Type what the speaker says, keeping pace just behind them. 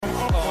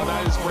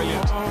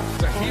brilliant.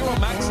 It's a hero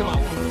maximum.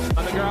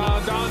 On the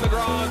ground, down the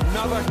ground,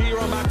 another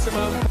hero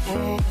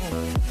maximum.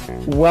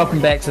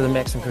 Welcome back to the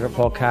Maximum Cricket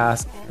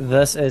Podcast.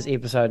 This is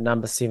episode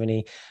number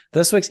 70.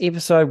 This week's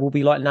episode will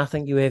be like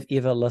nothing you have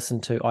ever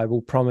listened to. I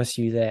will promise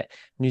you that.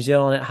 New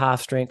Zealand at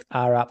half strength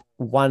are up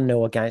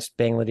 1-0 against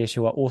Bangladesh,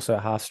 who are also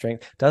at half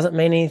strength. Doesn't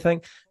mean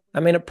anything. I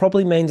mean, it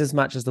probably means as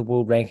much as the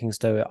world rankings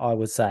do, I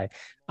would say.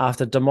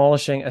 After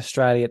demolishing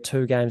Australia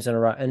 2 games in a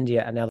row,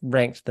 India are now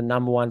ranked the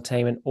number 1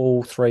 team in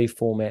all 3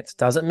 formats.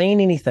 Does it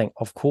mean anything?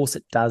 Of course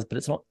it does, but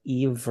it's not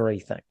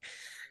everything.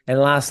 And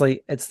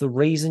lastly, it's the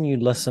reason you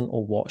listen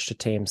or watch to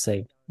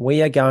TMC.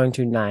 We are going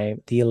to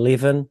name the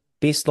 11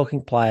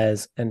 best-looking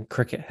players in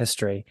cricket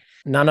history.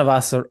 None of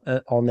us are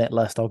on that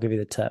list. I'll give you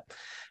the tip.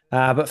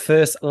 But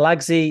first,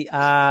 Lugsy,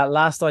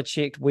 last I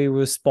checked, we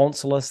were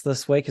sponsorless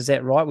this week. Is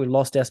that right? We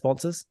lost our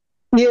sponsors?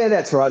 Yeah,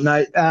 that's right,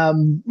 mate.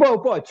 Well,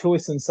 by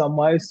choice in some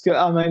ways.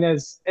 I mean,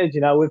 as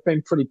you know, we've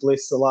been pretty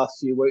blessed the last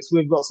few weeks.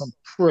 We've got some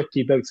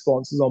pretty big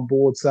sponsors on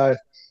board, so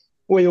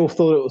we all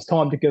thought it was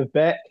time to give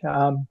back.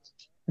 And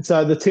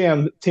so the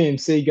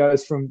TMC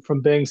goes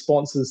from being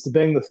sponsors to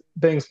being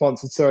the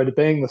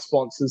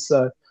sponsors.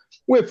 So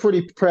we're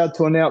pretty proud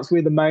to announce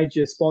we're the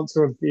major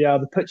sponsor of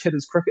the Pitch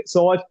Hitters cricket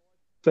side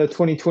for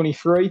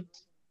 2023.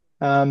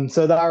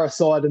 So they're a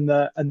side in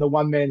the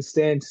one-man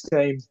stand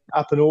team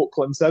up in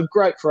Auckland. So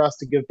great for us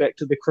to give back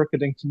to the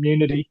cricketing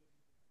community.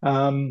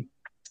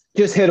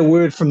 Just had a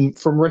word from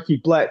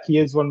Ricky Black. He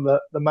is one of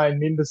the main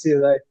members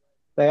here.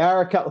 They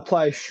are a couple of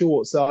players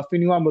short. So if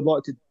anyone would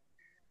like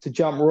to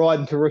jump right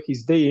into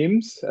Ricky's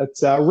DMs,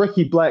 it's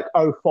Ricky Black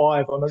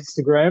 05 on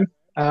Instagram.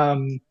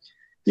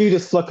 You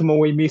just flick him a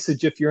wee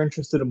message if you're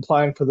interested in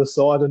playing for the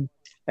side,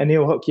 and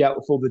he'll hook you up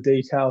with all the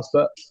details.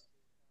 But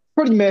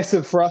pretty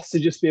massive for us to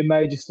just be a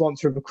major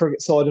sponsor of a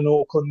cricket side in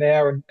Auckland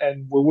now,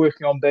 and we're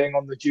working on being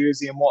on the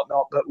jersey and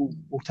whatnot, but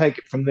we'll take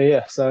it from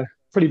there. So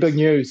pretty big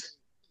news.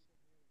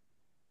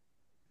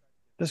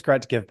 Just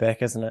great to give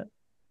back, isn't it?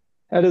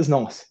 It is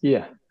nice.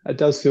 Yeah, it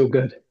does feel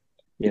good.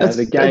 Yeah,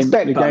 the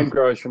game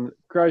grows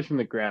from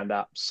the ground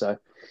up. So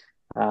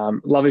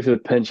lovely for the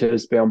pinch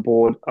hitters to be on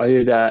board. I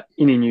heard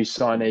any new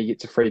signee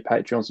gets a free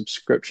Patreon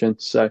subscription.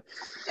 So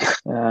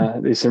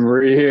there's some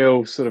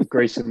real sort of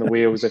grease in the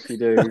wheels if you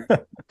do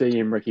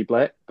DM Ricky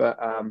Black. But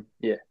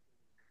yeah,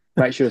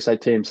 make sure to say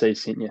TMC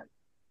sent you.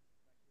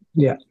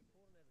 Yeah.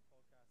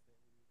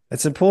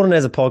 It's important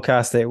as a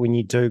podcast that when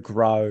you do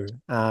grow,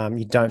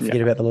 you don't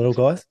forget about the little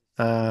guys.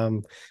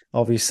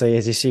 Obviously,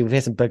 as you see, we've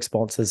had some big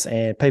sponsors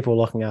and people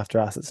looking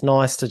after us. It's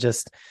nice to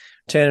just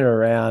turn it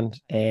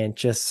around and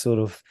just sort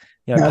of,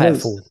 pay it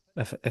forward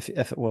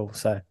if it will.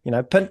 So,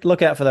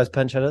 look out for those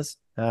pinch hitters.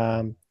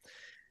 And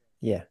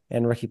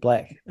Ricky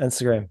Black,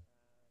 Instagram,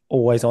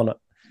 always on it.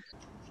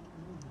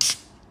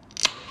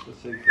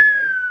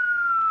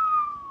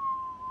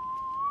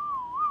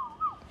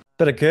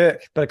 Bit of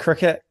Girk, bit of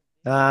cricket.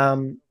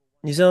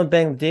 New Zealand,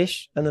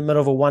 Bangladesh in the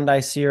middle of a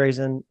one-day series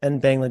in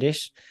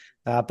Bangladesh.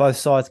 Both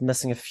sides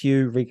missing a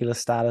few regular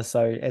starters.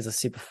 So as I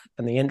said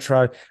in the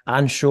intro,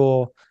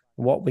 unsure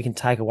what we can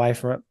take away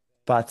from it.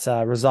 But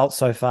results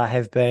so far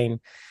have been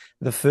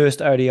the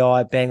first ODI,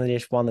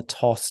 Bangladesh won the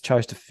toss,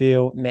 chose to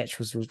field. Match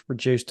was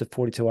reduced to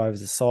 42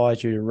 overs a side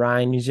due to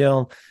rain. New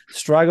Zealand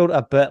struggled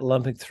a bit,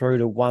 limping through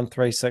to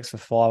 136 for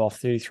 5 off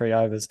 33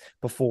 overs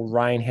before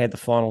rain had the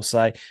final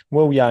say.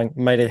 Will Young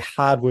made a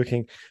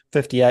hard-working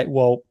 58,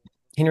 while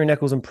Henry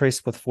Nicholls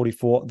impressed with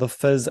 44. The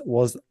Fizz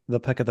was the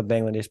pick of the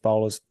Bangladesh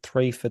bowlers,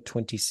 3 for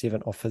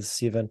 27 off his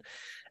 7.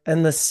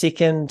 In the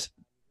second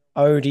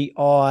ODI,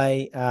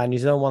 New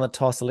Zealand won the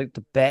toss, elected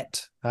to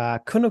bat.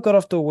 Couldn't have got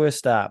off to a worse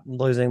start,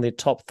 losing their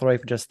top 3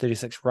 for just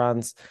 36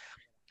 runs.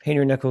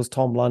 Henry Nicholls,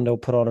 Tom Blundell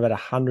put on about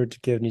 100 to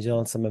give New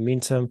Zealand some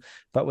momentum,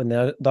 but when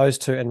those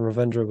two and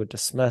Ravindra were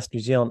dismissed, New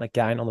Zealand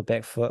again on the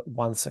back foot,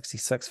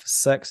 166 for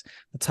 6.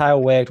 The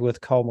tail wagged with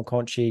Cole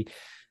McConchie,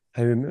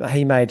 who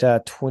he made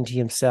 20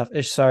 himself.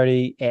 Ish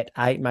Sodhi at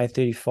 8 made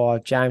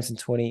 35, Jameson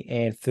 20,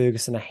 and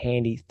Ferguson a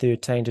handy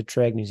 13 to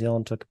drag New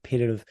Zealand to a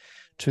competitive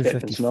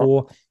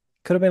 254.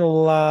 Could have been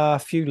a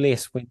few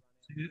less when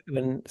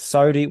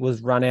Sodhi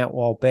was run out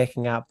while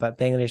backing up, but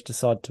Bangladesh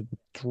decided to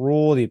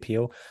withdraw the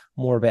appeal.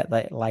 More about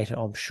that later,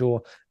 I'm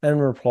sure. In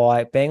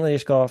reply,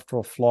 Bangladesh got off to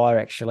a flyer,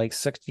 actually,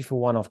 60 for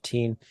 1 off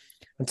 10,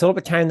 until it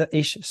became the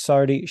Ish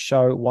Sodhi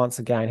show once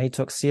again. He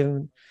took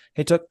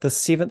the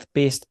 7th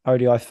best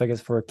ODI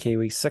figures for a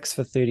Kiwi, 6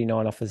 for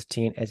 39 off his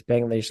 10, as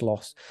Bangladesh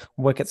lost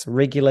wickets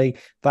regularly.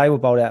 They were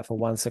bowled out for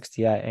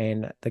 168,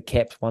 and the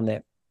Caps won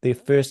their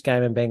first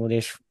game in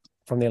Bangladesh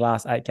from their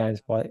last 8 games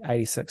by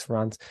 86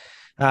 runs.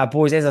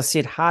 Boys, as I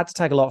said, hard to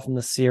take a lot from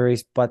the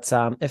series, but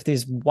if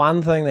there's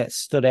one thing that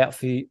stood out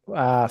for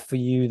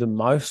you the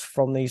most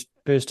from these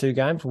first 2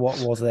 games, what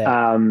was that?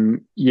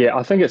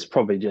 I think it's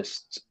probably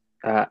just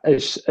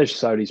Ish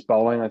Sodhi's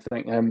bowling. I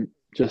think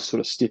just sort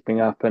of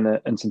stepping up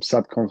in some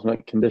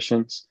subcontinent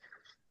conditions.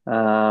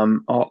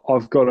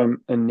 I've got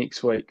him in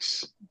next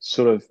week's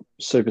sort of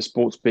Super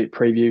Sports Bet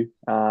preview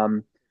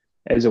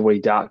as a wee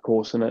dark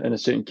horse in a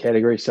certain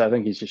category. So I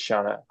think he's just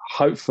shown it.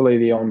 Hopefully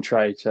the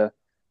entree to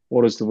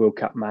what does the World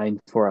Cup mean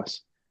for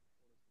us?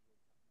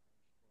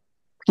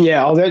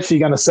 Yeah, I was actually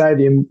going to say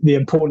the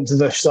importance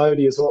of Ish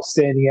Sodhi is what's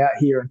standing out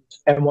here,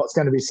 and what's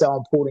going to be so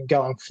important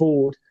going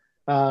forward.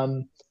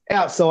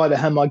 Outside of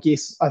him, I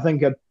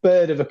think a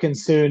bit of a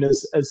concern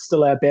is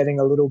still our batting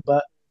a little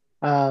bit.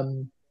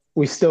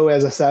 We still,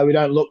 as I say, we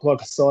don't look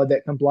like a side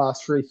that can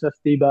blast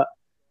 350, but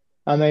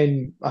I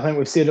mean, I think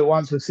we've said it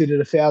once, we've said it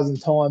 1,000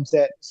 times,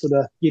 that sort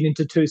of getting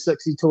to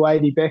 260,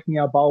 280, backing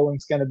our bowling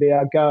is going to be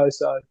our go.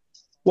 So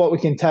what we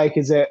can take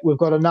is that we've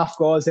got enough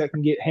guys that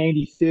can get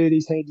handy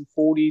 30s, handy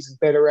 40s, and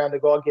bat around a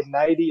guy getting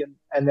 80,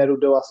 and that'll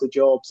do us a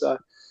job. So,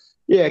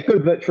 yeah,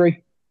 good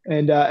victory.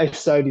 And Ish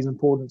Sodhi's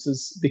importance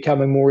is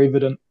becoming more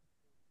evident.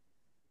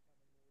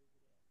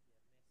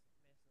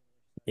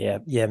 Yeah,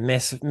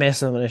 massive in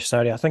Ish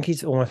Sodhi. I think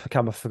he's almost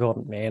become a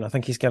forgotten man. I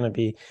think he's going to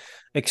be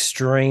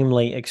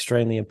extremely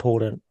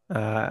important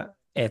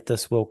at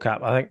this World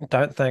Cup.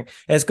 Don't think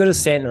as good as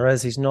Santner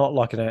is, he's not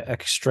like an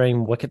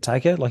extreme wicket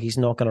taker. Like he's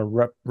not going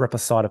to rip a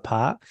side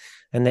apart,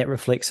 and that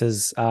reflects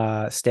his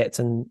stats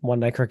in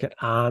one-day cricket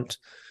aren't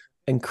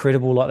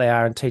incredible like they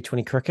are in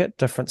T20 cricket.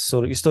 Different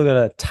sort of, you still got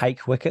to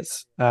take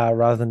wickets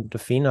rather than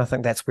defend. I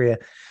think that's where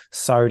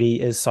Sodhi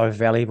is so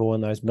valuable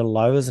in those middle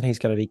overs, and he's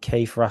going to be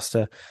key for us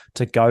to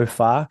go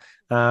far.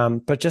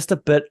 But just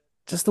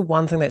the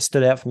one thing that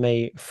stood out for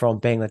me from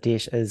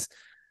Bangladesh is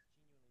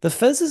the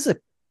Fizz is a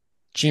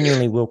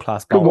genuinely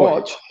world-class bowler. Good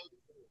watch.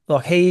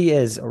 Like he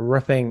is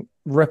ripping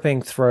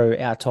through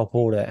our top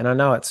order, and I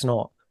know it's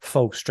not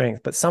full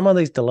strength, but some of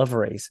these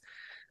deliveries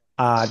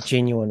are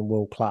genuine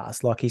world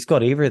class. Like he's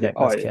got everything.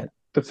 Yeah.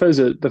 The Fizz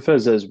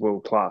is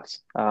world class.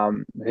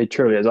 He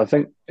truly is. I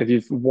think if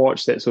you've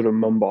watched that sort of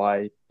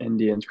Mumbai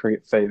Indians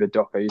cricket fever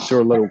doco, you saw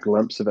a little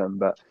glimpse of him.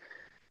 But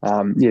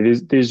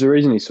there's a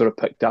reason he's sort of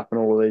picked up in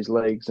all of these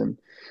leagues and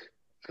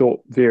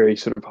thought very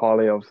sort of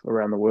highly of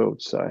around the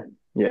world. So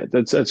yeah,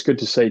 it's good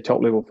to see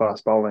top level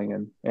fast bowling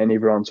and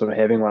everyone sort of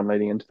having one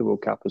leading into the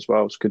World Cup as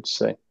well. It's good to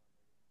see.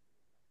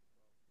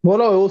 What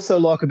I also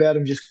like about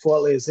him just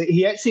quietly is that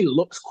he actually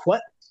looks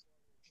quick.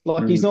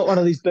 Like he's not one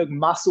of these big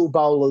muscle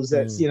bowlers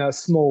that's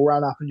small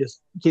run up and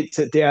just gets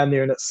it down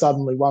there and it's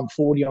suddenly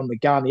 140 on the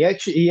gun. He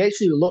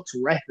actually looks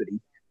rapid.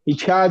 He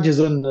charges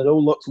in and it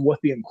all looks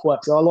whippy and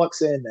quick. So I like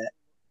seeing that.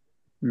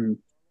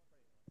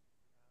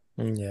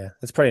 Yeah,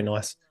 it's pretty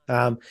nice.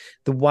 The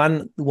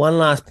one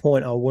last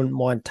point I wouldn't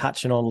mind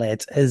touching on,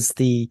 lads, is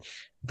the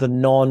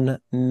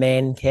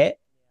non-man cat.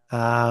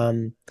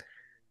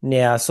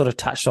 Now I sort of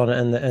touched on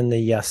it in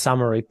the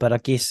summary, but I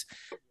guess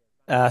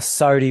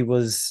Sodhi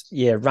was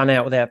run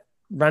out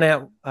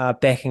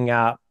backing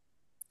up,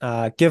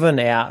 given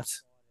out,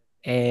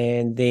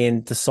 and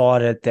then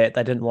decided that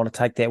they didn't want to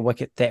take that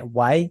wicket that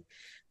way.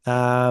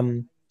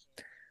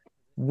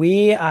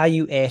 Where are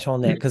you at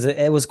on that? Because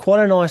it was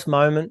quite a nice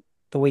moment,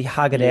 the wee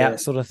hug it out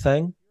sort of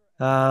thing.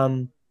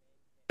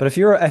 But if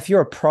you're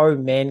a pro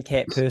man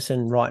cat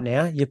person right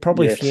now, you're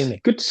probably fuming.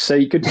 Good to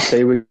see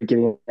we're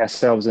getting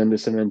ourselves into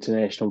some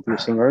international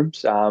dressing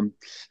rooms.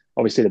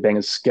 Obviously, the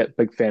Bangers Skip,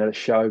 big fan of the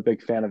show,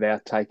 big fan of our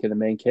take of the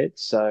man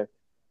cats. So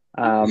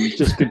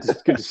just good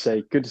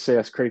to see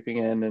us creeping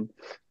in, and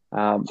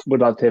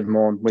would love to have him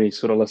on when he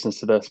sort of listens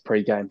to this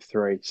pre-game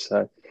 3.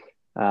 So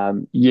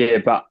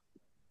but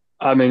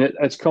I mean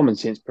it's common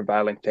sense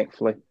prevailing,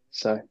 thankfully.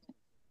 So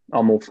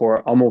I'm all for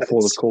it. I'm all for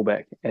the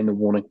callback and the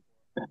warning.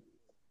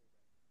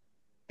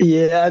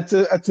 Yeah,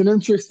 it's an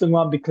interesting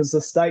one because the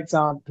stakes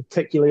aren't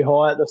particularly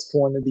high at this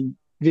point. It'd be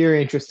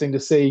very interesting to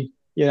see,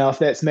 if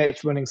that's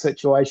match-winning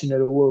situation at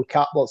a World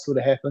Cup, what sort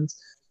of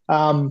happens.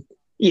 I mean,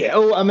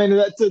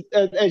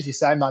 as you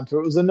say, Munter,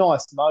 it was a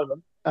nice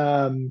moment.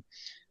 I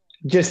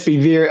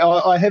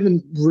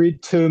haven't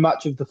read too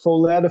much of the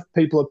fallout if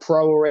people are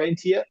pro or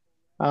anti it.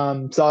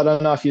 So I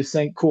don't know if you've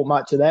caught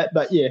much of that.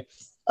 But yeah,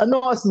 a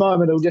nice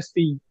moment. It'll just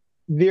be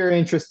very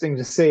interesting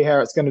to see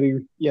how it's going to be,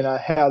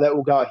 how that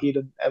will go ahead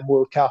in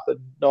World Cup and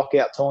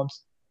knockout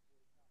times.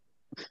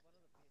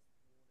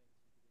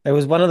 It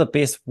was one of the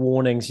best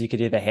warnings you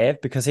could ever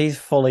have because he's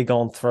fully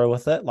gone through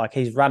with it. Like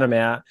he's run him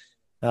out.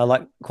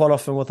 Like quite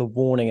often with a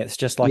warning, it's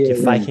just like you're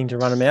faking to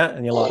run him out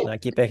and you're like, no,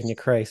 get back in your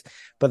crease.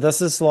 But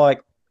this is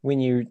like when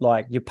you're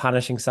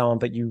punishing someone,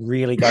 but you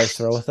really go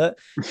through with it,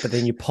 but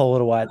then you pull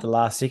it away at the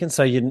last second.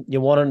 So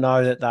you want to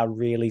know that they're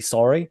really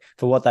sorry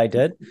for what they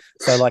did.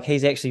 So like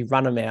he's actually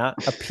run him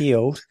out,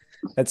 appealed.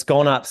 It's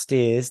gone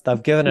upstairs.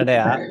 They've given it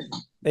out.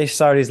 Ish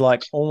Sodhi's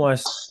like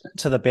almost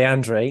to the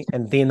boundary,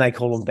 and then they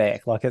call him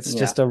back. Like it's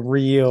just a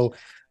real,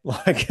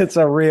 mate,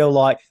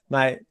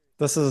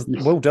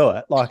 we'll do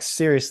it. Like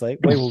seriously,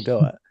 we will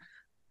do it.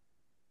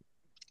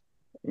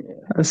 Yeah.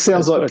 It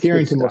sounds like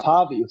Carrington with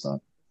Harvey or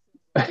something.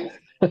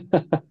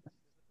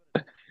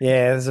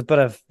 Yeah, there's a bit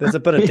of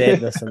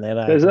deadness in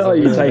that. Is that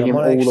like you take him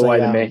all the way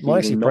to Mackie might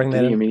actually and bring not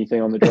that getting him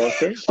anything on the drive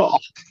through?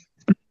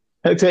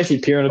 It's actually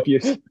parent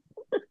abuse.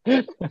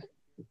 Give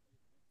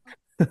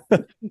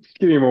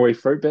him a wee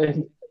fruit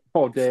bag.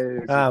 Oh,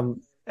 dude.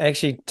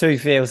 Actually, to be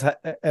fair,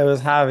 it was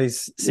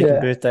Harvey's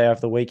second birthday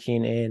over the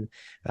weekend, and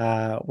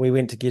we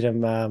went to get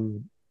him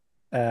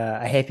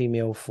a Happy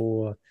Meal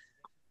for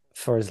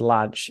for his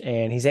lunch,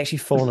 and he's actually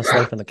fallen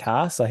asleep in the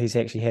car. So he's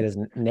actually had his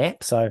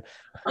nap. So,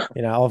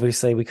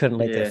 obviously we couldn't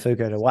let that food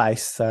go to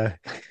waste. So,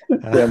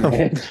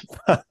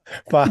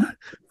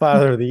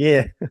 father of the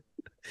year,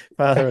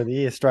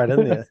 straight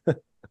in there.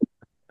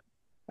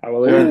 Oh,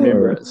 well, they won't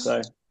remember it.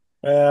 So,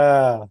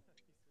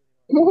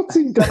 what's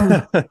he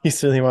done? He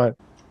certainly won't.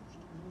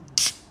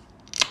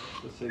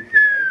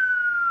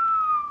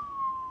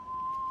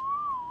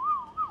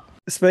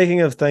 Speaking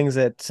of things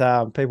that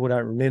people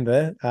don't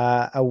remember,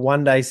 a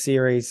one-day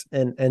series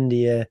in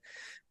India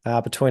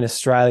between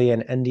Australia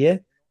and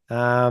India.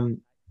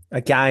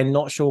 Again,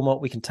 not sure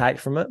what we can take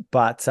from it,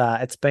 but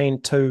it's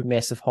been two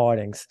massive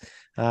hidings.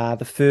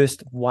 The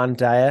first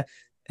one-dayer,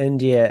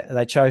 India,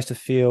 they chose to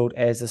field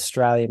as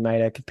Australia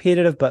made a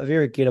competitive but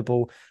very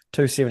gettable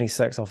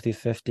 276 off their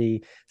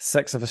 50.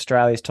 6 of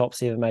Australia's top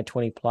 7 made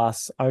 20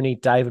 plus. Only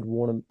David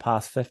Warner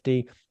passed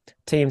 50.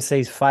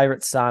 TMC's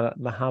favourite son,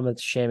 Mohammad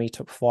Shami,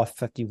 took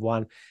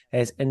 551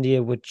 as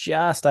India were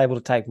just able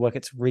to take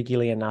wickets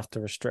regularly enough to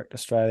restrict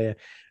Australia.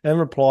 In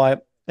reply,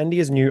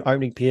 India's new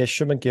opening pair,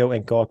 Shubman Gill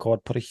and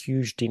Gaikwad, put a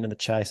huge dent in the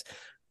chase,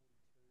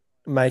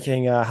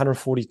 making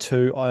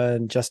 142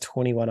 on just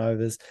 21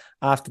 overs.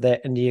 After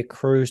that, India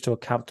cruised to a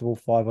comfortable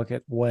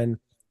 5-wicket win.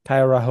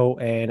 KL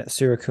Rahul and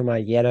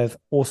Suryakumar Yadav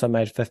also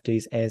made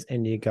 50s as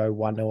India go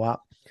 1-0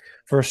 up.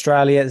 For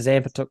Australia,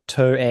 Zampa took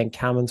 2 and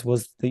Cummins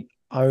was the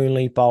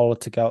only bowler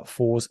to go at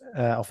 4s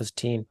off his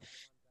 10.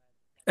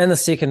 In the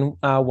second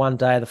one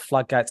day, the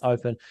floodgates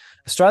open.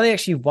 Australia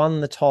actually won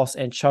the toss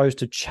and chose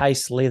to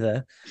chase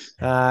leather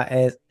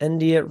as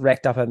India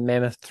racked up a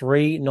mammoth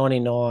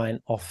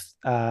 399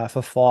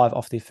 for 5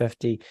 off their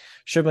 50.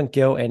 Shubman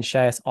Gill and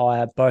Shreyas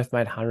Iyer both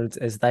made hundreds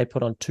as they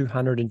put on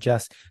 200 in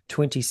just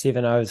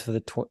 27 overs for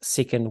the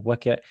second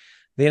wicket.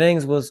 The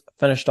innings was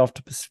finished off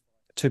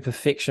to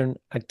perfection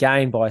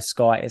again by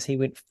Sky as he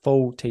went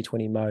full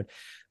T20 mode,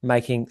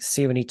 making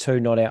 72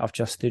 not out of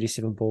just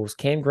 37 balls.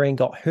 Cam Green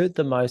got hurt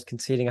the most,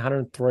 conceding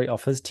 103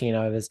 off his 10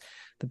 overs.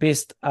 The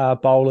best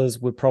bowlers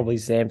were probably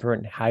Zampa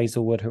and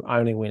Hazelwood, who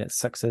only went at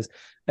 6s.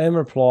 In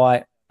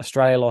reply,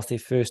 Australia lost their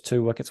first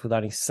 2 wickets with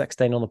only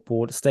 16 on the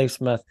board. Steve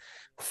Smith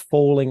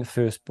falling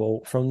first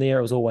ball. From there,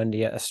 it was all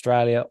India.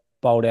 Australia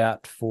bowled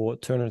out for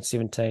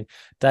 217.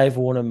 Dave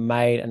Warner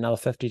made another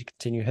 50 to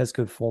continue his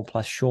good form,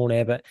 plus Sean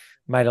Abbott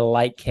made a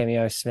late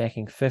cameo,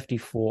 smacking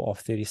 54 off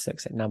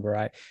 36 at number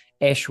 8.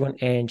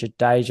 Ashwin and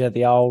Jadeja,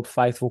 the old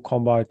faithful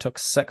combo, took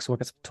 6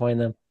 wickets between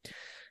them.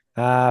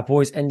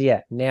 Boys,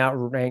 India now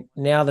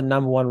the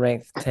number 1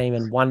 ranked team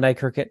in one-day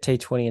cricket,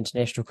 T20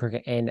 international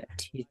cricket, and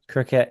Test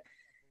cricket.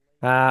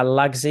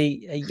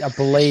 Lugsy, I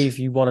believe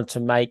you wanted to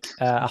make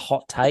a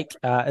hot take.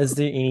 Is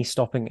there any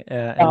stopping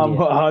India?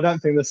 I don't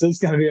think this is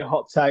going to be a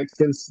hot take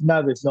because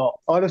no, there's not.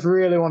 I just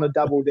really want to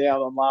double down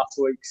on last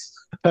week's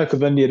pick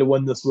of India to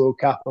win this World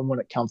Cup and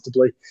win it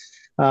comfortably.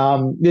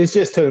 There's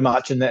just too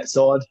much in that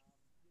side.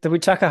 Did we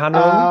chuck 100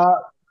 on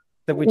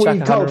them? We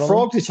told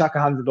Frog to chuck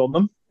 100 on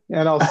them,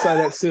 and I'll say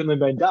that's certainly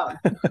been done.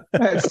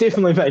 That's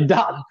definitely been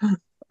done.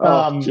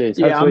 Oh, jeez.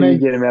 Hopefully you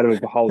get him out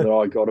of a hole that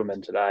I got him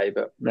in today,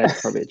 but that's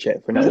probably a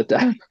chat for another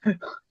day.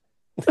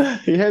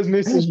 He has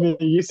messaged me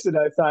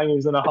yesterday saying he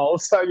was in a hole,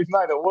 so you've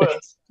made it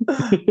worse.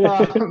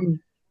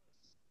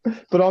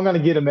 But I'm going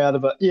to get him out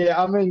of it.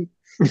 Yeah, I mean,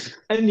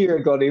 India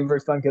have got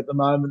everything at the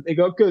moment. They've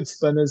got good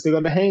spinners. They've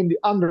got a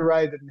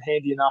underrated and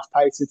handy enough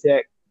pace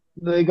attack.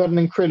 They've got an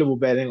incredible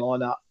batting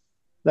lineup.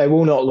 They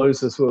will not lose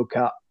this World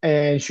Cup.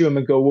 And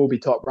Shubman Gill will be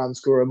top run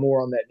scorer.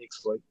 More on that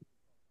next week.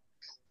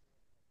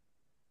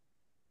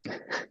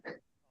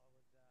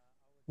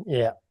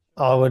 Yeah,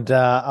 I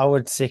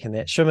would second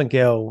that. Shubman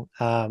Gill,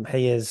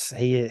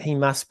 he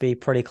must be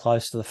pretty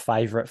close to the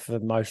favourite for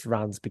most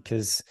runs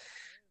because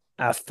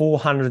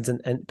 400s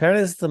and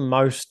apparently it's the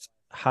most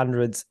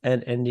hundreds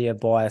in India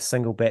by a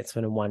single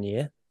batsman in 1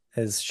 year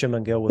is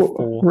Shubman Gill with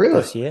 4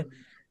 this year.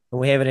 And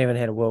we haven't even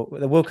had the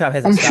World Cup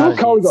hasn't started. I'm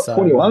sure Cole yet, got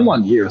 21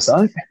 1 year or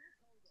so.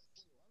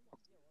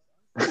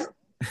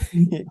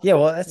 Yeah,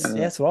 well,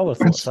 that's what I would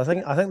have thought. So I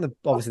think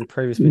obviously the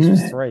previous best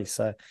was 3.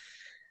 So,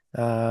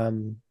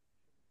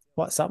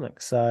 quite something.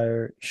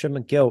 So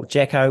Shubman Gill,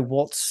 Jacko,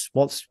 what's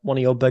one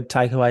of your big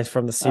takeaways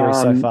from the series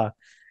so far?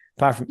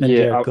 Apart from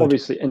India, good.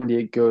 Obviously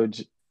India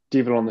good.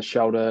 Devil on the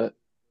shoulder.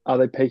 Are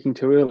they peaking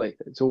too early?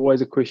 It's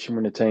always a question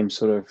when a team's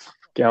sort of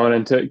going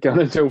into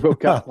a World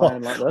Cup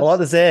playing like this. I like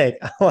the zag.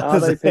 Are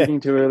they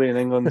peaking too early and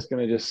England's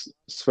going to just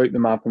sweep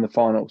them up in the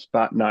finals?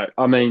 But no,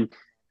 I mean,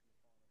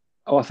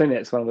 I think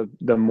that's one of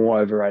the more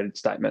overrated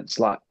statements.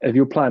 Like, if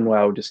you're playing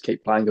well, just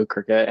keep playing good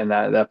cricket, and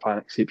they're playing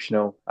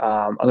exceptional.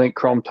 I think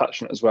Crom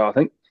touched on it as well. I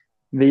think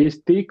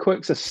their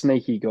quicks are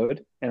sneaky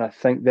good, and I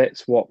think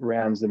that's what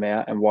rounds them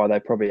out and why they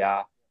probably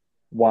are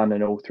 1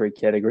 in all 3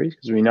 categories,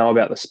 because we know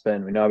about the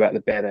spin, we know about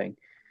the batting,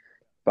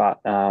 but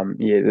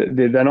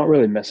they're not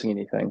really missing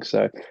anything.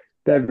 So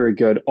they're very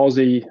good.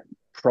 Aussie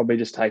probably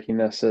just taking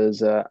this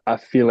as a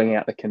feeling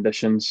out the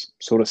conditions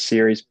sort of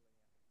series.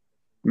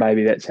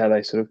 Maybe that's how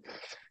they sort of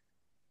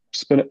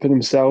spin it for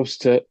themselves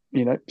to,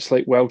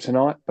 sleep well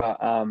tonight. But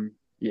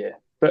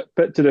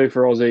bit to do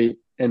for Aussie.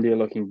 India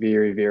looking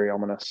very, very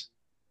ominous.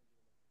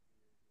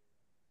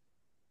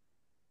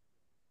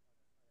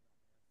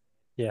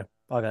 Yeah,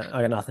 I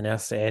got nothing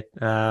else to add.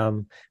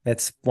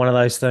 It's one of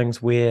those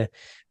things where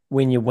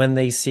when you win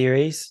these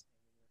series,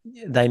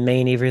 they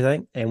mean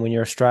everything, and when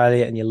you're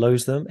Australia and you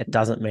lose them, it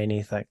doesn't mean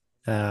anything.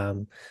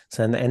 That's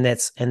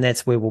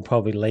where we'll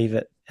probably leave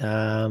it.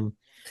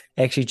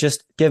 Actually,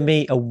 just give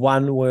me a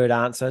one-word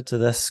answer to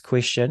this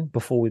question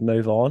before we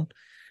move on.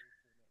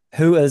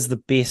 Who is the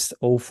best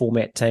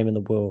all-format team in the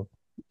world?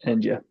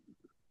 India.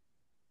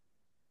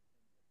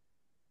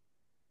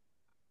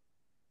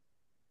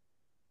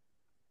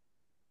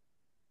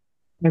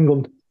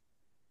 England.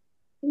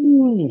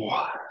 Ooh.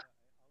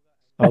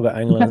 I'll go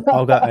England.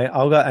 I'll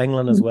go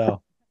England as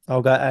well.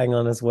 I'll go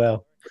England as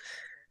well.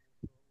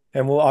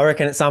 And I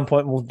reckon at some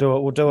point we'll do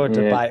it. We'll do a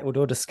debate. We'll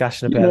do a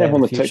discussion about that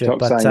in the future. TikTok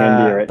but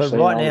saying India, but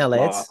right now,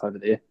 lads, over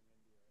there.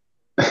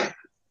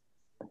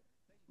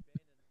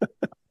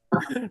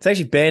 it's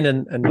actually banned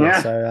in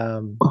there.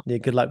 So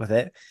good luck with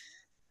that.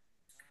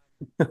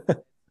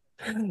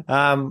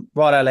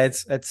 Righto,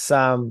 lads. It's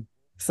the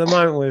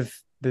moment we've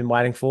been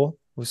waiting for.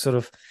 We've sort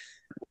of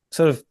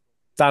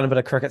done a bit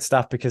of cricket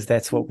stuff because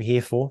that's what we're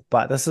here for.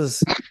 But this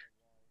is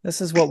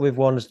what we've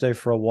wanted to do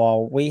for a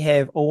while. We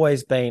have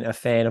always been a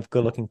fan of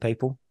good-looking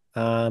people.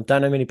 Don't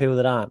know many people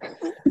that aren't.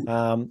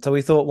 So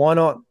we thought, why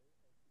not?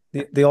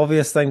 The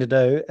obvious thing to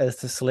do is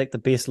to select the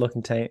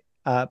best-looking team,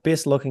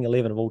 best-looking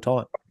 11 of all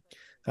time.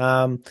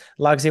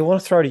 Lugsy, I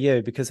want to throw to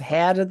you because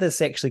how did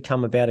this actually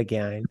come about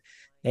again?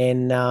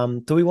 And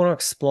do we want to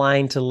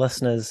explain to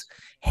listeners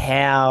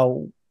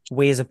how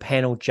we as a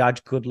panel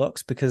judge good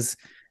looks? Because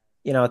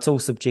it's all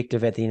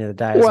subjective at the end of the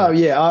day. Well,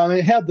 yeah. I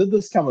mean, how did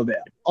this come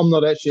about? I'm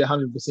not actually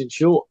 100%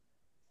 sure.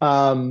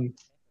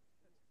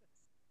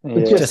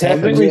 It just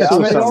happened. We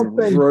saw some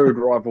road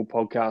rival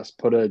podcast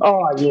put a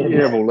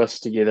terrible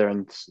list together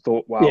and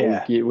thought, well,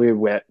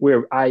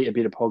 we're A, a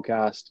better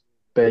podcast,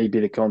 B,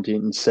 better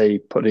content, and C,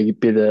 put a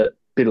better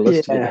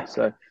list together.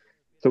 So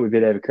thought we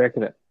better have a crack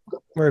at it.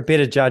 We're a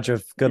better judge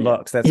of good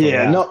looks. That's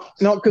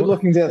not good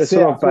looking down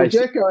south.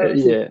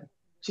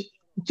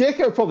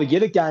 Jacko will probably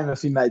get a game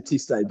if he made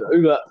Test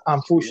debut, but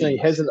unfortunately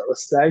he hasn't at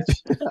this stage.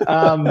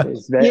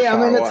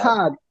 It's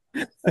hard.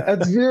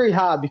 It's very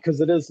hard because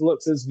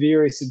looks is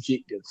very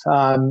subjective.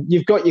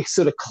 You've got your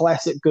sort of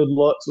classic good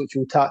looks, which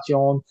we'll touch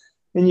on.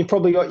 Then you've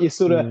probably got your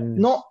sort of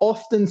not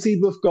often said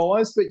with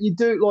guys, but you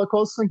do, like I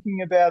was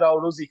thinking about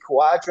old Uzi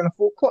Khawaja and I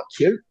thought, quite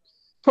cute.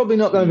 Probably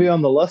not going to be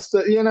on the list,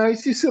 but,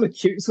 he's just sort of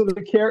cute sort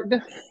of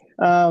character.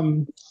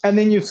 And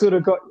then you've sort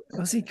of got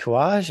Uzi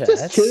Khawaja.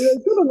 Just cute.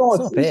 He's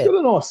got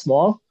a nice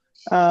smile.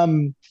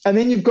 And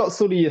then you've got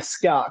sort of your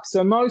skarks.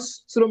 So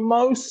most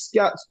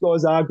skarks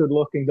guys are good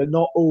looking, but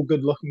not all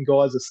good looking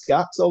guys are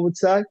skarks, I would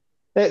say.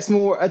 It's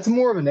more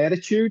of an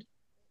attitude.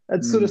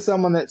 It's sort of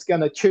someone that's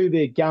going to chew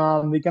their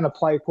gum. They're going to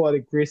play quite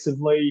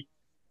aggressively.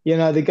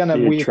 They're going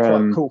to wear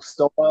quite cool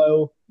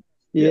style.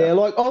 Yeah,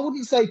 like I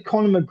wouldn't say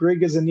Conor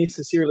McGregor's a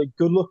necessarily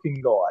good looking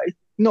guy.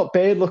 Not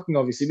bad looking,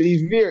 obviously, but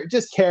he's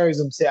just carries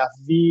himself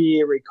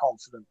very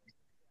confidently.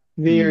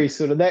 Very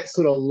sort of that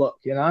sort of look,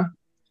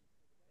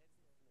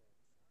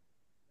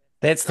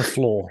 That's the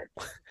flaw.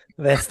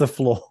 That's the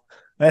flaw.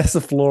 That's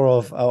the flaw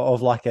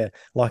of like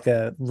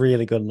a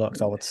really good looks,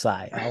 I would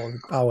say.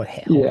 I would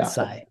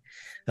say.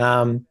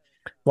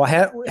 Well,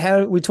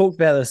 how we talked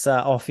about this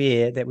off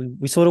air that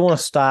we sort of want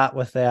to start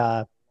with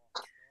our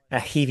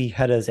heavy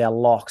hitters, our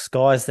locks,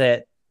 guys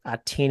that are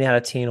 10 out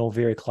of 10 or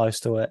very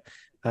close to it,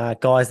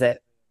 guys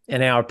that,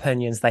 in our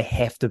opinions, they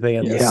have to be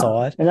on the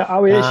side. And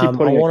are we actually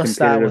putting a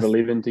competitive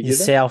 11 together?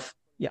 Yourself,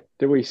 yeah.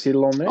 Did we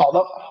settle on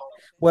that?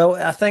 Well,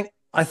 I think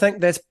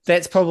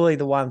that's probably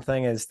the one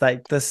thing is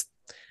this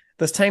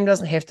team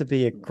doesn't have to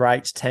be a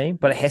great team,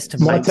 but it has to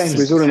make sense.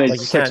 We sort of need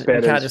six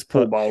batters, you can't just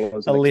put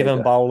bowlers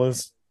 11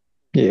 bowlers.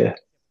 Yeah.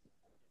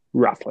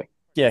 Roughly.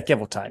 Yeah,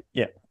 give or take.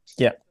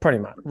 Yeah, pretty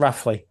much.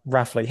 Roughly.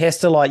 It has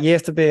to you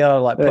have to be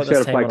able to put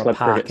this team on a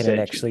park and it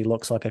actually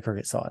looks like a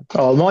cricket side.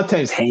 Oh, my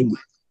team's handy.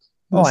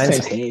 My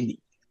team's handy.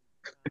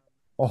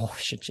 Oh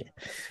shit, yeah.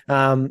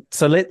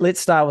 So let's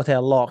start with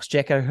our locks.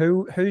 Jacko,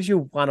 who's your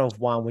one of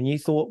one? When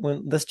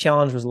this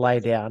challenge was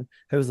laid down,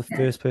 who was the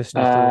first person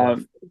you thought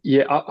of?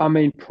 Yeah, I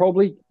mean,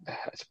 probably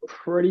it's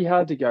pretty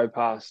hard to go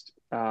past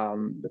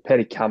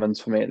Paddy Cummins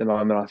for me at the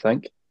moment, I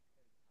think.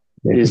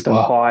 There's the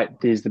height,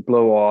 there's the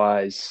blue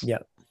eyes. Yeah.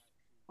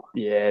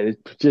 Yeah, there's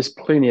just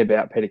plenty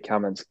about Paddy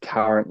Cummins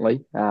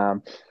currently.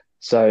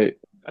 So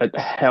it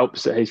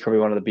helps that he's probably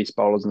one of the best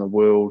bowlers in the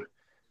world.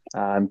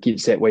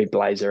 Gets that wee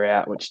blazer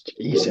out, which,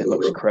 that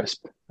looks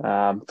crisp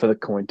for the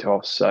coin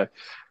toss. So,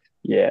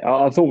 yeah,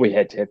 I thought we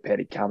had to have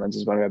Paddy Cummins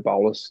as one of our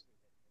bowlers.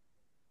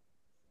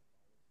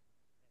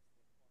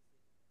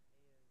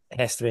 It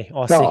has to be.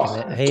 I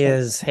second that.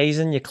 He's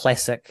in your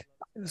classic.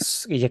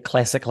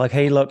 Like,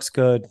 he looks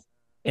good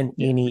in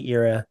any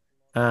era,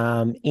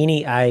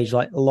 any age.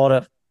 Like, a lot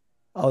of,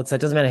 I would say, it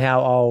doesn't matter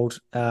how old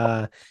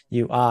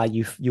you are.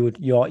 You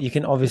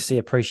can obviously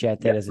appreciate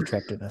that as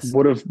attractiveness.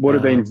 Would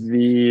have been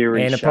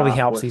very, and it probably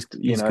helps. With,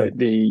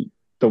 the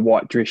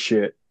white dress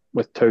shirt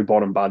with 2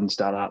 bottom buttons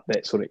done up,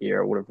 that sort of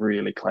era would have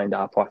really cleaned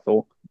up, I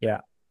thought.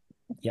 Yeah.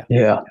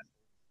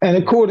 And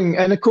according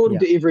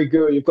to every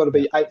guru, you've got to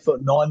be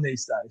 8'9"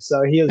 these days.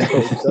 So he is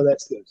big, so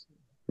that's good.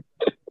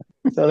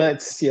 So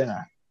that's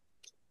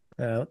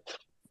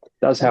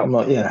does help.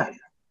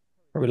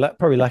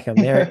 Probably lucky I'm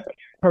there.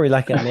 Probably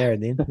lucky I'm there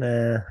then.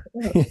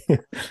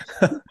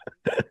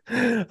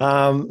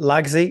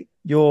 Lugsy,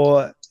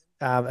 you're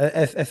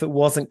if it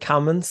wasn't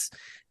Cummins,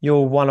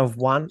 you're one of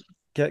one.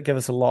 Give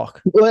us a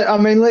lock. I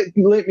mean,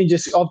 let me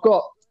just. I've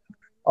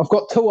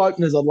got 2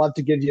 openers I'd love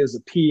to give you as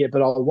a pair,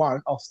 but I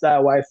won't. I'll stay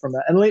away from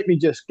it. And let me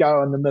just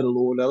go in the middle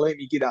order. Let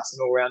me get us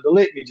an all-rounder.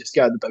 Let me just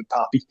go the big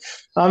puppy.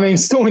 I mean,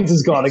 Stoins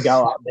has got to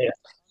go up there.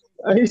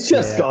 He's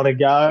just got to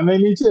go. I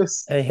mean, he's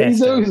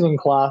oozing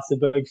class, the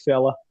big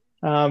fella.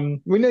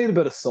 We need a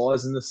bit of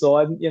size in the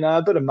side.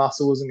 A bit of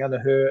muscle isn't going to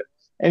hurt.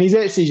 And he's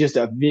actually just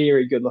a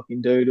very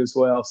good-looking dude as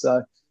well.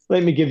 So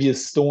let me give you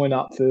Stoin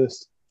up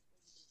first.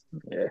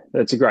 Yeah,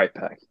 that's a great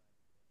pick.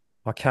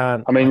 I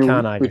can't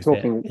argue with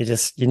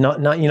that. You're not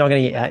going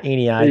to get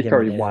any argument.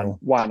 He's probably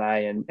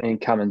 1A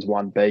and Cummins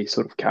 1B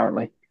sort of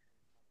currently.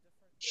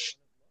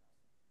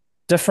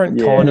 Different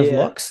kind of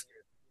looks.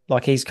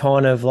 Like he's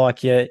kind of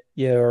like your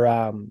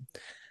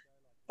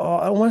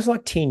almost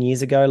like 10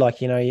 years ago,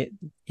 like, you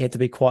had to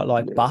be quite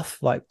like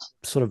buff, like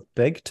sort of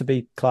big to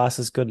be classed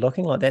as good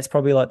looking. Like that's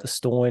probably like the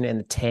Stoin and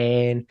the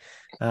tan.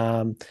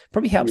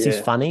 Probably helps he's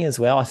funny as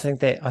well. I think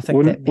that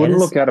wouldn't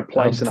look out of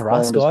place in a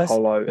Highlanders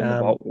polo in the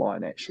vault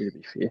line, actually, to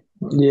be fair.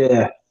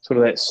 Yeah. Sort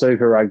of that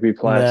super rugby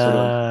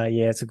player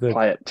it's a good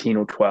play at 10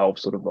 or 12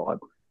 sort of vibe.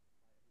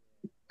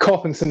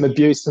 Copping some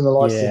abuse from the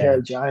likes of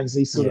Harry Jones,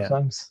 these sort of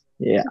things.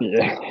 Yeah.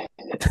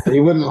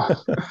 He wouldn't.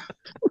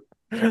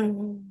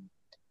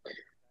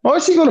 I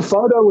actually got a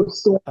photo with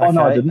Stoin. Okay, oh,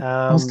 no, I didn't.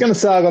 I was going to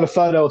say I got a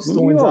photo of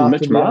Stoins after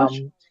Mitch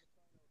Marsh.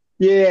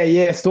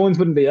 Stoins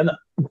wouldn't be in it.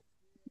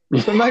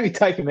 So maybe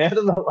take him out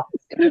of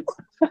the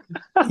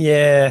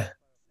Yeah.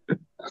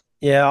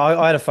 Yeah,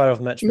 I had a photo of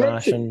Mitch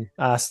Marsh and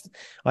I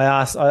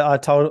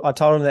told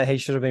him that he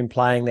should have been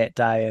playing that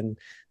day, and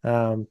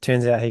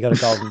turns out he got a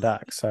golden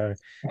duck, so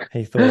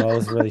he thought I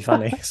was really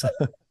funny. So,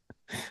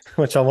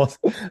 which I was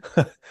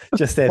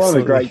just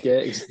absolutely great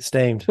gags.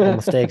 Steamed on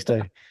the Stags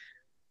do.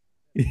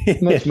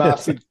 Mitch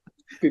Marsh,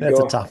 that's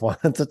a tough one.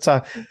 It's a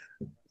tough.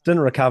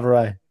 Didn't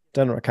recover.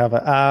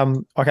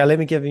 Okay, let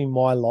me give you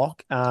my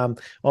lock. I'm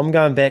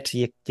going back to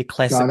your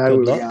classic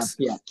good looks.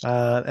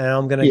 And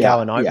I'm going to go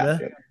an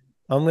opener.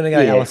 I'm going to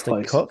go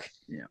Alistair Cook.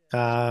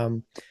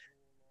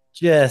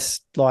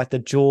 Just like the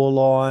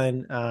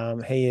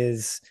jawline. He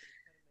is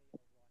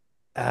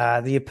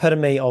the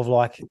epitome of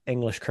like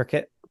English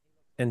cricket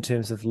in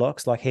terms of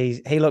looks. Like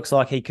he looks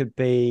like he could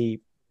be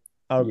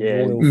a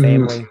royal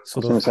family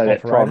sort of say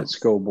that private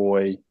school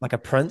boy, like a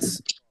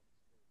prince.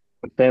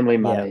 Family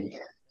money.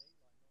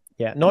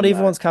 Yeah, not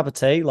everyone's cup of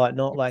tea. Like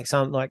not like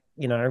some like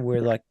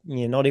we're like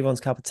not everyone's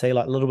cup of tea.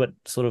 Like a little bit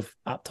sort of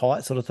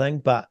uptight sort of thing.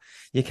 But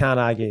you can't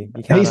argue.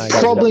 He's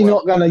probably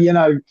not going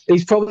to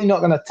He's probably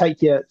not going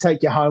to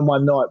take you home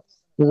one night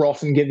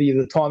off and give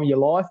you the time of your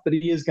life. But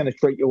he is going to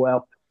treat you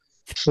well.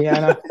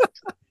 Yeah.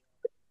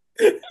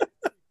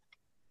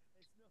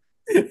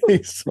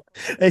 He's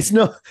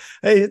not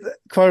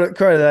quote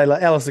today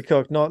like Alistair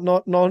Cook, not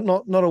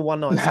a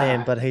one night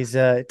stand, but he's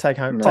take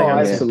home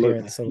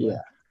absolutely. Sort of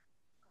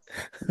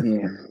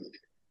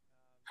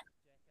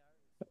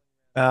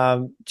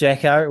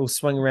Jacko, will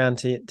swing around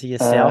to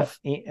yourself.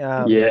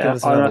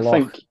 I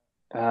think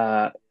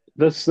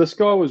this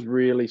guy was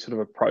really sort of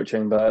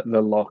approaching the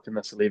lock in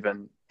this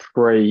 11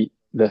 pre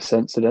this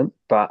incident,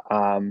 but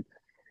the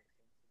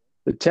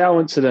Tau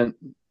incident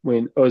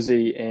when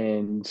Uzi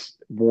and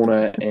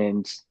Warner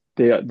and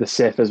the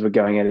Saffers were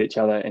going at each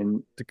other,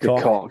 and the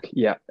cock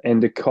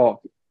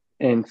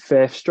and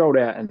Faf strolled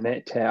out in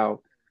that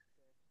towel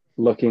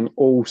looking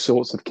all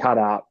sorts of cut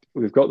up.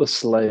 We've got the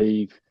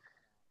sleeve.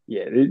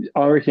 Yeah,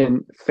 I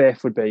reckon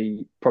Faf would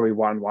be probably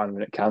 1-1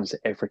 when it comes to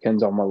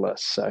Africans on my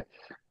list. So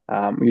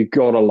you've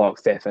got to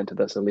lock Faf into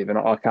this 11.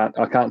 I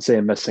can't see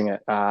him missing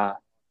it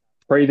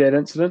pre that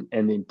incident,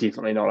 and then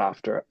definitely not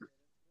after it.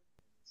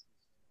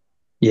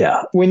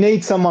 Yeah, we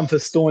need someone for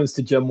Stoins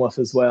to gym with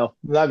as well.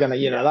 They're gonna,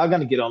 they're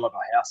gonna get on like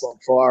a house on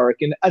fire. I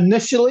reckon.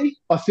 Initially,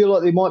 I feel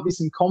like there might be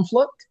some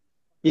conflict.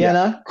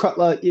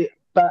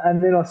 But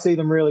and then I see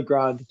them really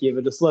growing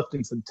together, just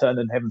lifting some tin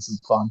and having some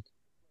fun.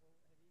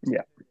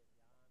 Yeah.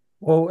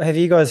 Well, have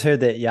you guys heard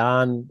that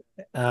yarn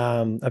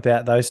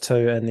about those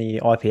two in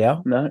the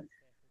IPL? No.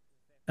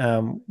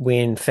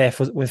 When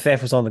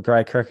Faf was on the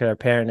grey cricket,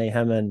 apparently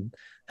him and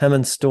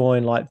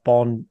Stoin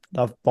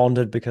they've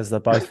bonded because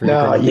they're both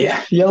really good.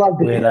 You love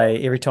it. Where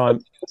they every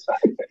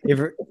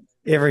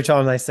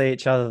time they see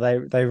each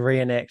other, they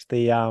reenact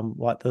the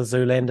like the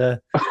Zoolander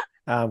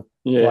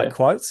like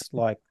quotes,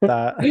 like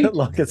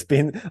like it's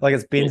Ben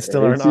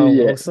Stiller and Owen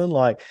Wilson,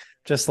 like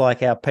just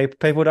like how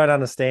people don't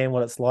understand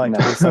what it's like to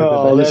be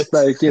so good.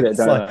 They get it,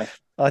 don't they?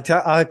 I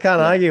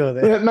can't argue with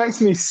it. It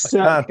makes me sick.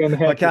 I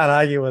can't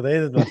argue with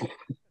either of them.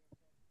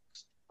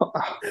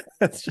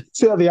 It's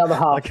the other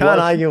half. I can't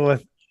argue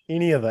with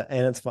any of it,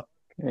 and it's fun.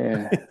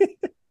 Yeah.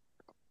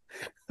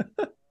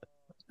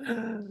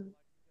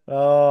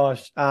 Oh,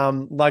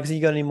 Lugsy,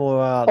 you got any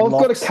more? I've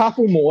locks? got a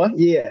couple more.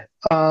 Yeah.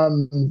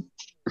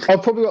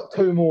 I've probably got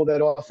two more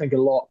that I think are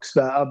locks,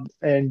 but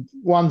and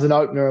one's an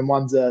opener and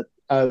one's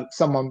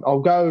someone. I'll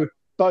go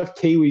both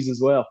Kiwis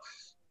as well.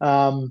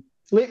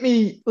 Let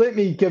me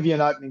give you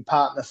an opening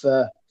partner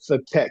for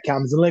Pat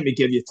Cummins, and let me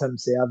give you Tim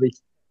Southee.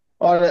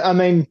 I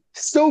mean,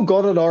 still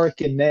got it, I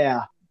reckon,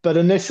 now, but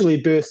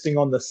initially bursting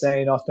on the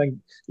scene, I think,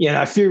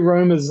 a few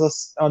rumours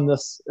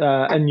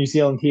in New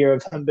Zealand here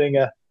of him being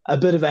a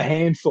bit of a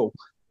handful.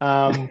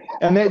 And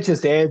that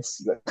just adds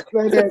to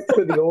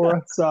the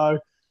aura. So, I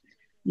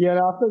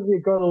think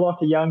you've got to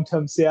lock a young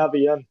Tim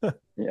Southee in.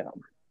 Yeah.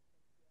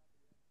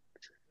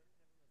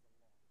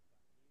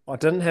 I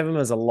didn't have him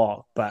as a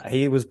lock, but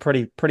he was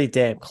pretty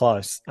damn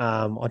close.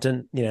 I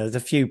didn't, there's a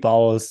few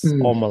bowlers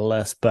on my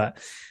list, but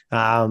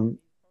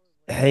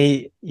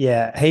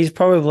he's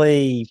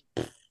probably,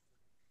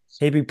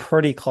 he'd be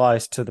pretty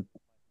close to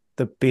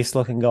the best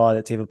looking guy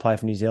that's ever played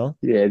for New Zealand.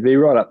 Yeah, he'd be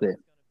right up there.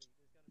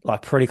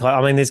 Like pretty close.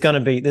 I mean, there's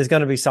going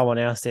to be someone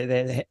else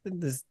there's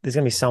going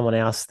to be someone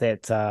else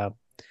that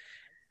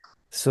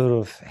sort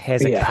of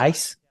has a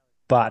case,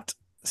 but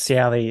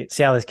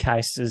Southee's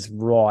case is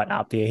right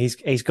up there. He's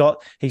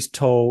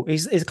tall.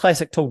 He's a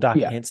classic tall, dark,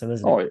 and handsome,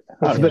 isn't he? Oh, yeah.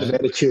 With a bit of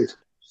attitude.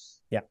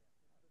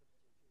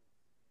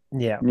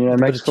 Yeah,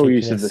 makes full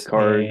use of the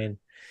Coro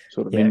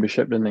sort of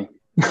membership, doesn't he?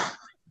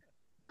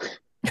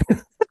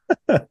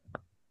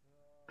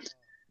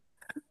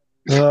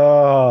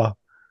 Oh,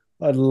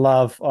 I'd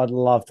love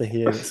to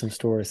hear some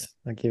stories.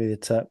 I'll give you the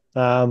tip.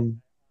 Right,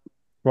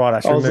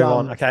 I should move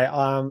on. Okay,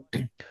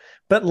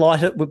 bit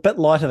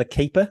lighter the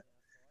keeper,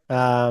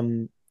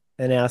 in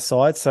our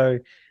side. So,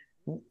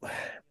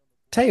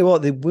 tell you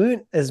what, there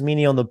weren't as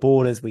many on the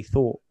board as we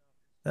thought.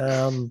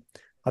 I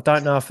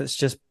don't know if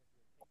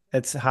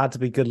it's hard to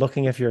be good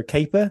looking if you're a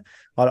keeper.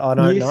 I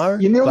don't know.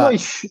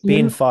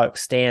 Ben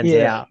Foakes stands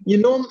out.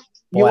 You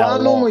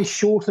are normally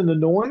short and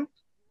annoying,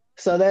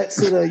 so that's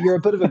sort of you're a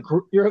bit of a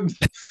gremlin.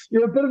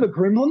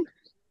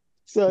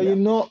 So you're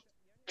not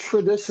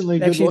traditionally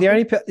good actually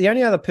looking. the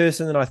only other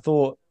person that I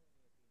thought.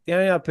 The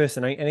only other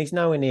person, and he's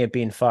nowhere near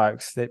Ben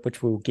Foakes,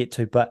 which we'll get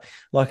to, but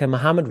like a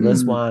Mohammad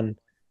Rizwan,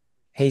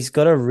 he's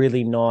got a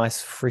really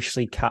nice,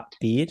 freshly cut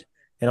beard.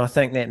 And I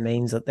think that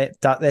means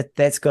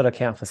that's got to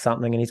count for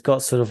something. And he's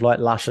got sort of like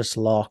luscious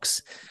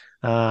locks.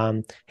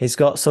 He's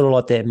got sort of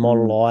like that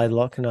model eye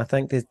look. And I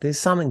think there's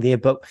something there.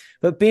 But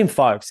Ben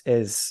Foakes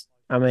is,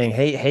 I mean,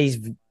 he's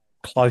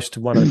close to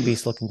one of the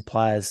best looking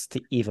players to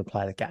ever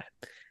play the game.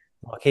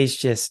 Like he's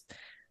just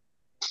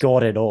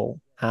got it all.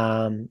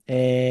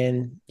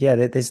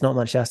 There's not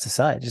much else to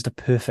say. Just a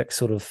perfect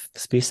sort of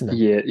specimen.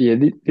 Yeah.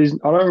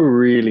 I don't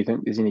really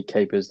think there's any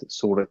keepers that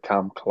sort of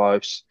come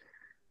close.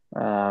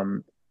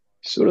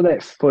 Sort of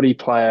that footy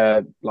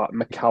player like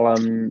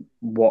McCullum,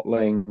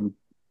 Watling,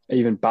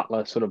 even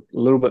Butler, sort of a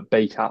little bit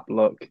beat up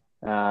look.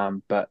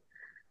 But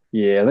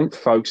yeah, I think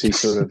Folksy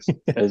sort of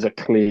is a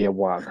clear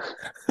one.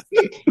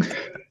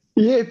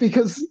 Yeah,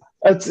 because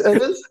it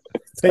is.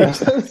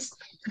 That's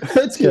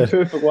a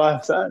perfect way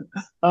of saying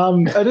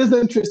it. It is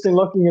interesting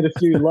looking at a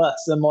few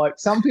lists, and like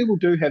some people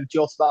do have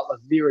Joss Butler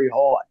very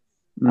high,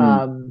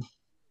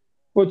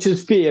 which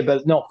is fair,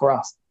 but not for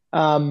us.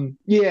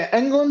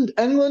 England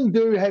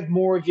do have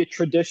more of your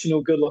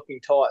traditional good-looking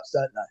types,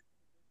 don't they?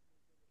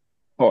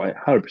 Oh,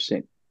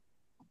 100%.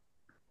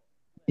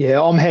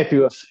 Yeah, I'm happy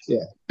with.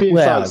 Yeah, Ben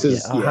Foakes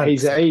is. Yeah,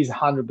 he's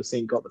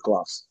 100% got the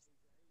gloves.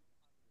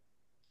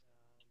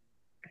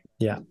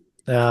 Yeah.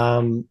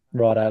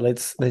 Righto.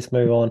 Let's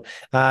move on.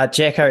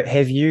 Jacko,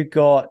 have you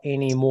got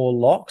any more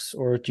locks,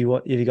 or have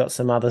you got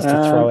some others to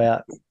throw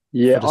out?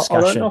 Yeah,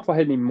 I don't know if I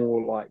had any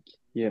more like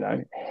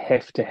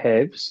have to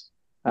haves.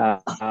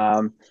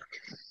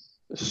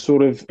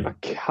 Sort of a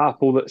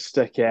couple that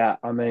stick out.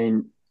 I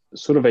mean,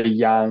 sort of a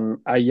young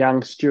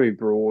Stewie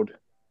Broad,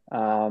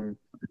 sort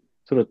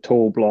of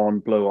tall,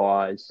 blonde, blue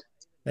eyes.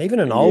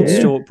 Even an old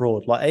Stuart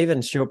Broad, like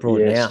even Stuart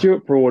Broad now.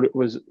 Stuart Broad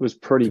was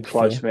pretty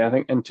close to me. I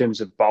think in terms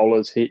of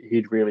bowlers,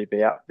 he'd really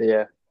be up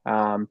there.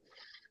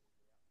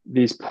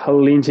 There's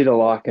plenty to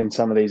like in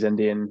some of these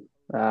Indian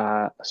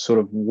sort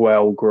of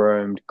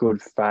well-groomed,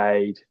 good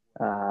fade,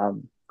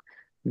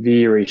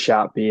 very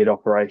sharp beard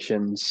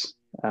operations.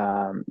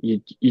 Your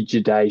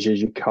Jadejas,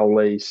 your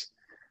Kohlis.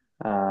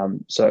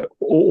 So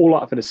all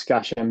up for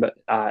discussion, but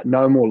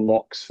no more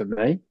locks for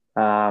me.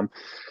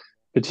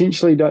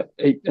 Potentially don't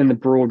eat in the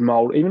broad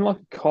mould. Even like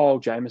Kyle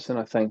Jamieson,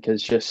 I think,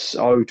 is just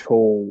so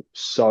tall,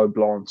 so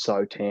blonde,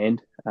 so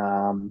tanned.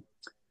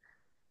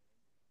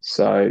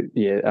 So,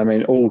 yeah, I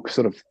mean, all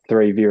sort of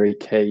three very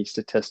key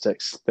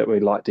statistics that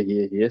we'd like to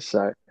hear here.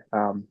 So,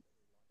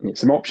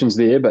 some options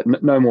there, but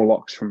no more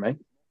locks from me.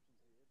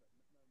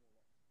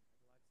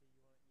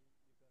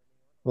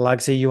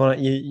 Lugsy,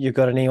 you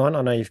got anyone?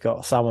 I know you've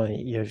got someone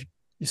you're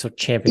sort of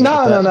championing.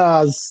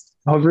 No.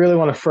 I really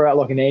want to throw out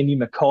like an Andy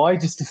Mackay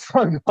just to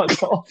throw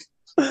guys off.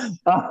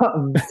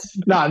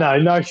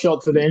 No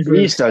shots at Andrew.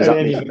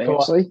 Andy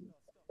Mackay.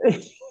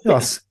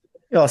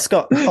 Oh,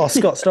 Scott. Oh,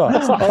 Scott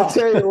Stiles. I'll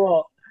tell you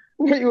what.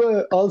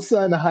 I was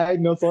saying to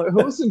Hayden, I was like,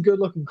 who are some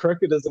good-looking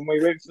cricketers? And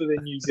we went for the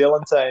New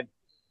Zealand team.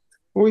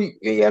 We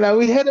had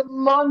a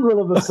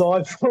mongrel of a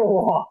side for a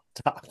while.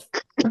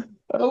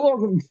 It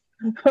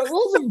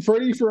wasn't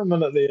pretty for a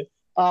minute there.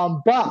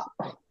 But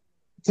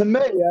to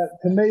me,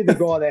 the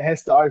guy that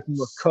has to open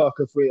with Cook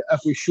if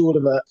we're short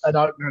of an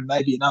opener and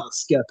maybe another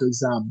skip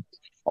is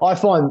I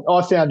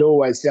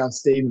always found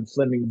Stephen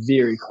Fleming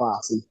very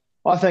classy.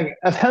 I think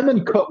if him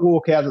and Cook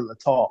walk out at the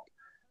top,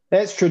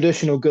 that's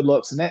traditional good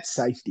looks and that's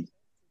safety.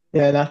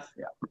 Yeah.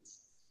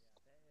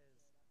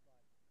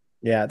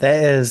 Yeah,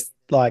 that is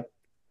like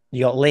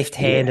you got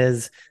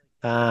left-handers,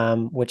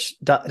 which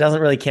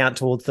doesn't really count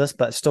towards this,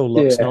 but still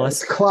looks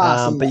nice. It's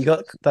class. But you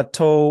got the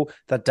tall,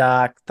 the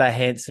dark, the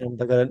handsome.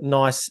 They've got a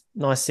nice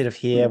set of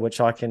hair, which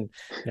I'm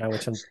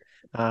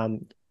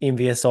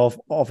envious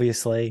of,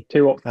 obviously. Tell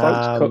you what,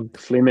 folks, Cook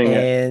Fleming,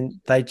 and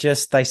they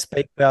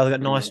speak well. They've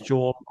got nice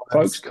jaw.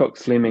 Folks, Cook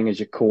Fleming is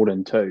your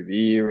Corden too.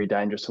 Very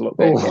dangerous to look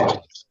back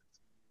at.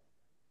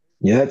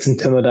 Yeah, that's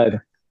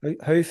intimidating.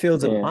 Who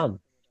fields at one?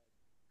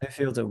 Who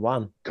fields at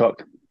one?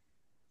 Cook.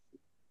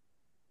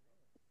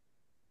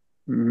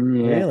 Yeah.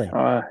 Really?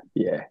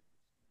 Yeah.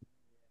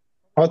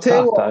 I'll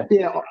tell you what.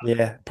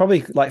 Yeah.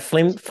 Probably like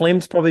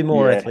Flem's probably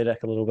more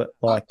athletic a little bit.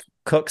 Like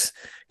Cook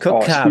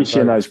can't,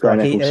 especially in those grey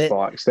knuckle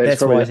spikes.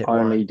 That's probably the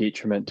only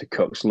detriment to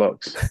Cook's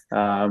looks.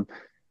 Probably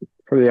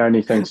the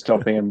only thing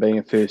stopping him being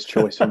a first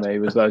choice for me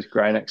was those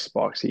grey neck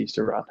spikes he used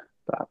to run.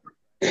 But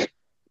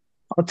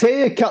I'll tell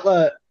you a couple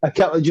of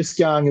just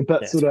going a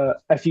bit sort of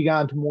if you go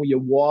into more your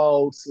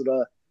wild sort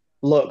of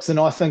looks, and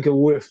I think are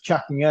worth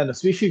chucking in,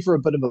 especially for a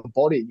bit of a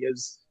body,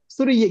 is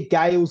sort of your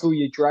Gales or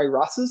your Dre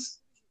Russes.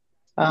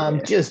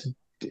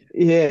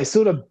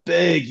 Sort of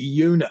big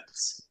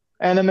units.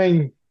 And I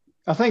mean,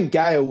 I think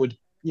Gale would,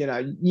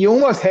 you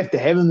almost have to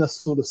have him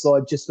this sort of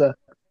side just for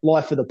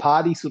life of the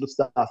party sort of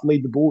stuff,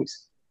 lead the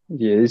boys.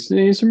 Yeah,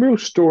 there's some real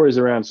stories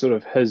around sort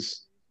of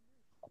his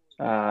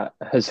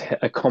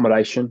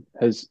accommodation,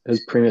 his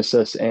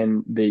premises,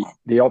 and the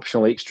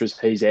optional extras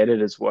he's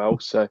added as well.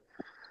 So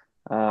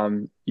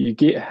you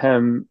get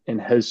him in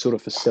his sort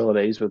of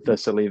facilities with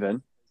this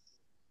 11,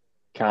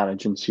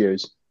 carnage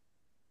ensues.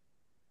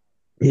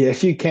 Yeah, a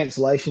few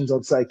cancellations,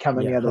 I'd say,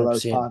 coming out of 100%.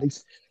 Those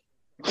parties.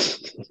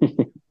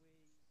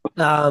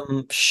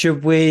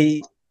 Should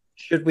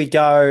we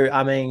go?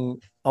 I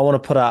mean, I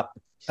want to put up.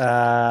 He's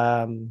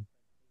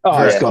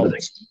got to be.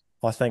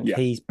 I think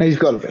he's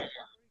got to be.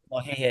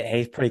 Well,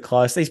 he's pretty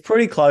close. He's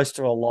pretty close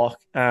to a lock.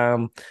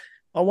 I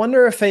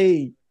wonder if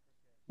he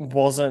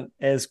wasn't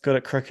as good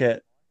at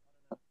cricket,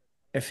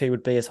 if he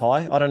would be as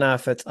high. I don't know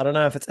if it's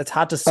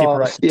hard to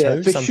separate the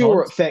two. For sometimes.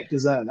 Sure it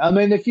factors in. I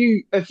mean, if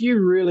you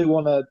really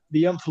want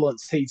the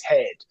influence he's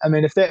had, I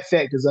mean, if that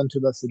factors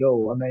into this at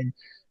all, I mean,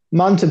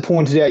 Munter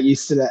pointed out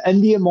yesterday,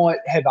 India might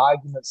have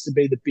arguments to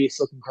be the best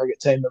looking cricket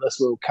team at this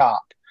World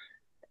Cup.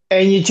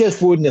 And you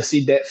just wouldn't have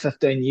said that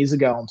 15 years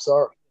ago, I'm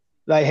sorry.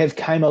 They have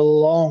came a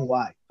long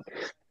way.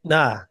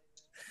 Nah.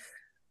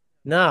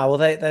 Well,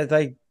 they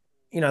they're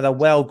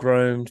well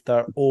groomed.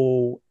 They're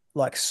all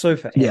like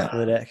super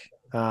athletic.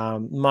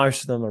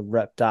 Most of them are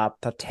ripped up.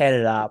 They're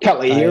tatted up.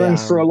 Couple of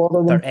earrings for a lot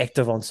of them. They're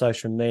active on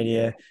social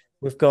media.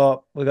 We've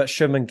got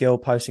Shubman Gill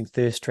posting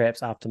thirst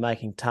traps after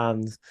making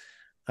tons.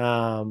 It's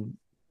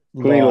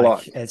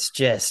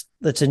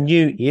a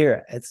new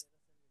era. It's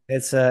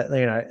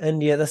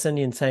India. This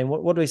Indian team.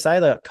 What do we say?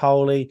 They got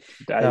Kohli.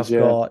 They've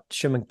got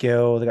Shubman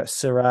Gill. They got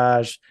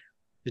Siraj,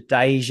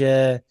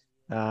 Jadeja.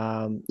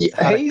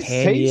 Hardik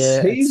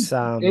Pandya. He's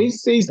good.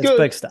 It's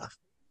big stuff.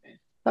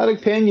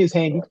 Hardik Pandya's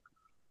handy.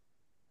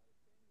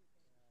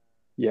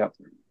 Yep.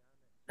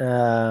 Who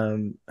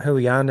are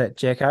we on at,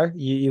 Jacko?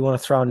 You want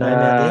to throw a name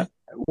out there?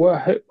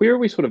 Well, where are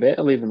we sort of at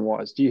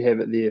 11-wise? Do you have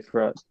it there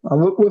for us?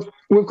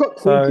 We've got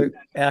 20. So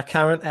our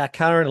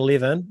current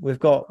 11. We've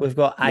got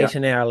 8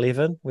 in our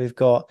 11. We've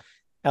got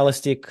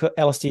Alistair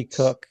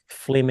Cook,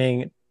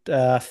 Fleming,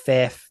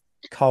 Faf,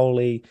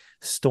 Kohli,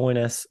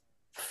 Stoinis,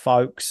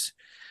 Folkes,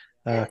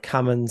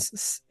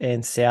 Cummins,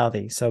 and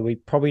Southey. So we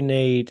probably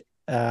need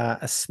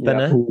a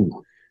spinner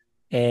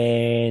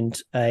and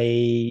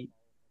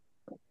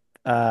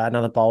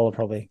another bowler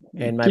probably,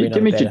 and maybe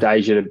give me batter.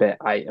 Jadeja to bat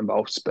 8 and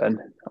bowl spin.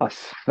 I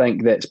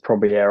think that's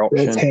probably our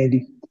option. That's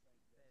handy.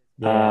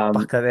 Yeah,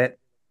 that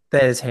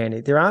is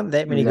handy. There aren't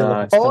that many good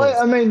looking spinners.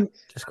 I mean,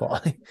 just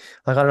quietly,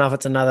 like I don't know if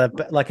it's another,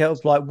 but like it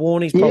was like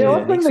Warney's probably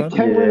I think the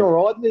King went all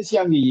right in his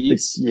younger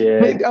years.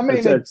 I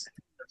mean,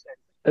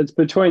 it's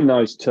between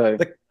those two.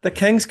 The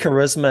King's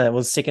charisma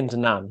was second to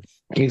none.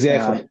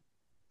 Exactly.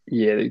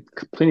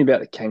 Plenty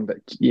about the King,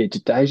 but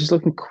Jadeja's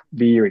looking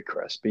very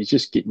crisp. He's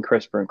just getting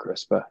crisper and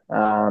crisper.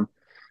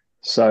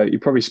 So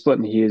you're probably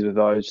splitting hairs with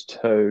those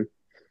two.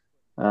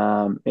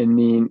 And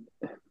then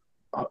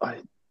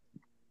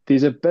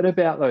there's a bit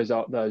about those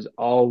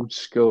old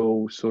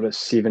school sort of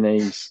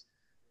 70s,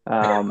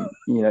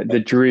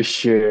 the dress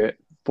shirt,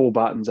 4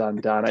 buttons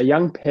undone. A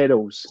young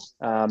Paddles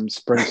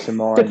springs to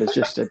mind as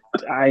just a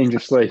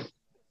dangerously.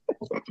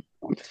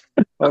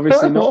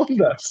 Obviously not.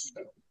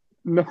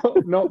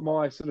 not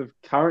my sort of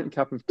current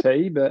cup of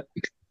tea, but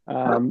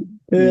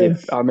Yeah.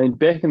 I mean,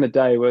 back in the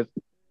day with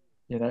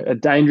a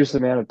dangerous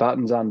amount of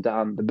buttons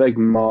undone, the big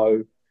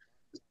Mo,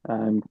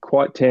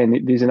 quite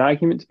tan. There's an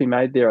argument to be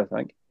made there, I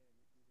think.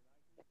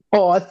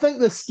 Oh, I think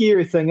the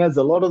scary thing is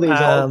a lot of these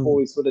old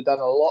boys would have done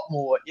a lot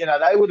more.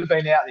 They would have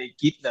been out there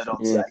getting it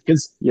on say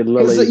because you've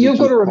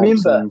got to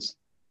remember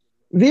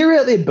they're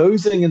out there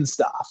boozing and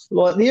stuff.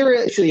 Like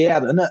they're actually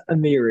out in it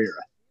in their era.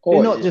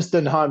 They're not just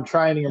in home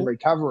training and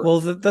recovering.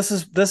 Well, this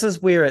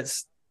is where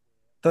it's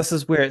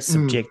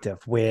subjective.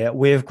 Where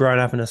we've grown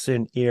up in a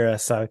certain era,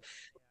 so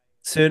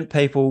certain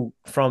people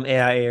from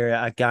our area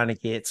are going to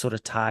get sort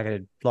of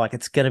targeted. Like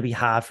it's going to be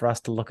hard for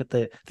us to look at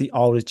the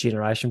older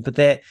generation, but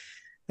that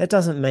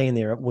doesn't mean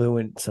there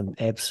weren't some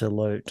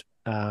absolute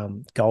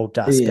gold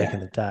dust back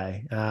in the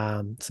day,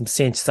 some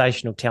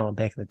sensational talent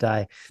back in the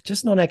day.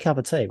 Just not our cup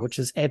of tea, which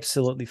is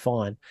absolutely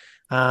fine.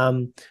 We've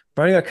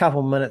only got a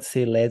couple of minutes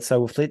here, lads.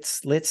 So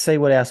let's see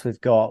what else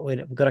we've got.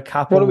 We've got a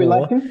couple. What are we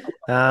more. lacking?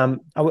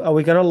 Are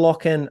we going to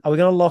lock in? Are we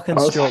going to lock in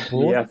Stuart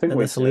Broad? I think in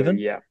this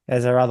 11.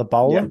 As our other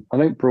bowler. Yeah, I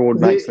think Broad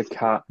makes the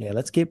cut. Yeah,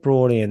 let's get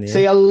Broad in there.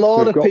 See, a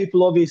lot of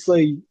people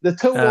obviously the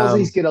two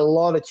Aussies get a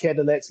lot of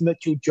chatter. That's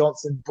Mitchell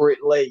Johnson,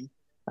 Brett Lee.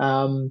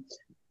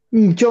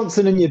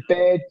 Johnson in your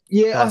bad.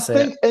 Yeah, I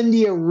think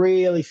India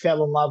really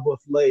fell in love with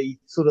Lee,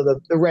 sort of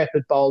the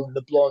rapid bowl and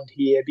the blonde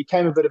hair,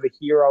 became a bit of a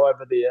hero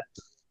over there.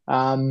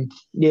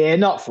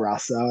 Not for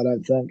us though, I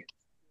don't think.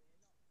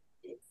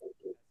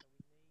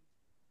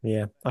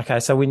 Yeah.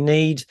 Okay, so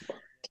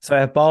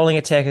our bowling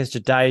attack is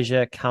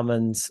Jadeja,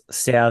 Cummins,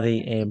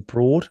 Southey, and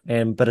Broad,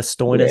 and a bit of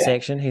Stoinis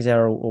action. He's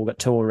all got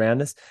two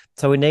all-rounders.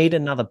 So we need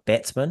another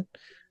batsman.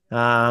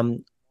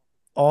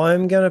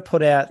 I'm going to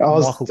put out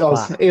Michael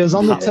Clark. It was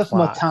on the tip of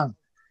my tongue.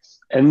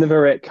 In the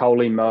Virat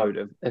Kohli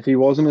mode, if he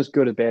wasn't as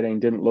good at batting,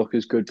 didn't look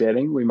as good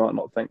batting, we might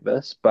not think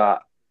this,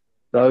 but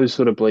those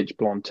sort of bleach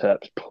blonde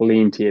tips,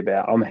 plenty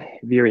about. I'm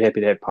very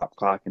happy to have Pup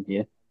Clark in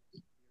here.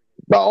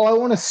 But I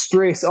want to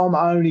stress, I'm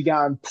only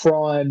going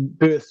prime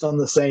burst on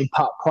the scene,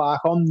 Pup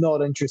Clark. I'm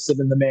not interested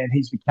in the man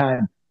he's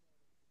became.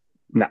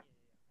 No.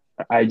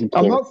 Agent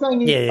I'm not saying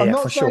he's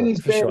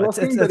bad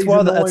looking, but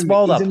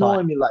he's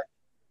annoying me late.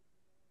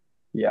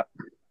 Yeah.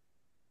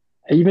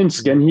 Even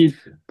Skinhead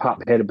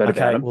Pup had a bit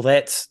about him. Well,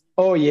 that's...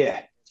 Oh,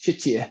 yeah.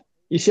 Shit, yeah.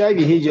 You shave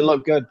your head, you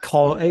look good.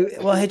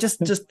 He just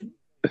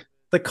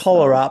the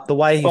collar up, the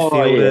way he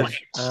fielded,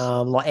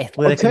 like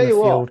athletic in the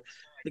field.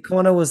 It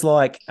kind of was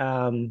like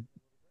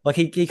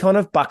he kind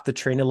of bucked the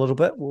trend a little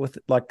bit with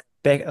like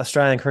back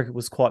Australian cricket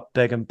was quite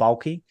big and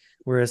bulky,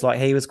 whereas like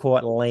he was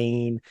quite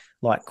lean,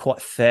 like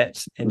quite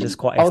fit and just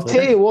quite athletic. I'll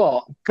tell you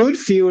what, good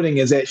fielding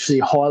is actually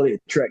highly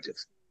attractive.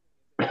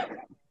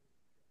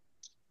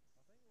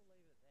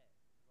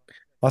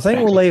 I think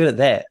we'll leave it at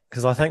that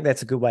because I think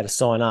that's a good way to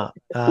sign up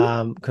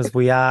because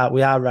we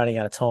are running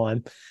out of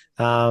time.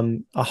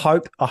 I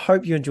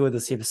hope you enjoyed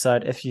this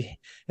episode.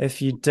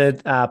 If you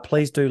did,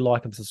 please do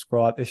like and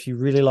subscribe. If you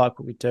really like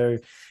what we do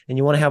and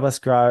you want to help us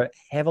grow,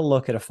 have a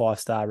look at a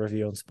 5-star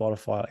review on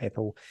Spotify or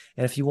Apple.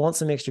 And if you want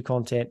some extra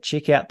content,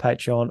 check out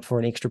Patreon for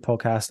an extra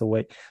podcast a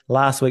week.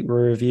 Last week we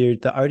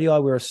reviewed the ODI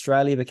where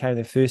Australia became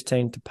the first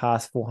team to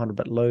pass 400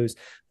 but lose.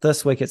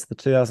 This week it's the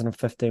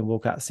 2015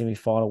 World Cup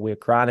semi-final where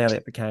Grant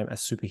Elliott became a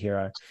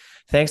superhero.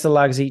 Thanks to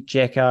Lugsy,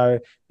 Jacko,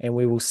 and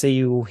we will see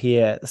you all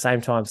here at the same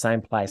time,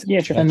 same place.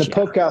 Yeah, in the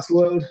podcast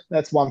world,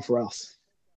 that's one for us.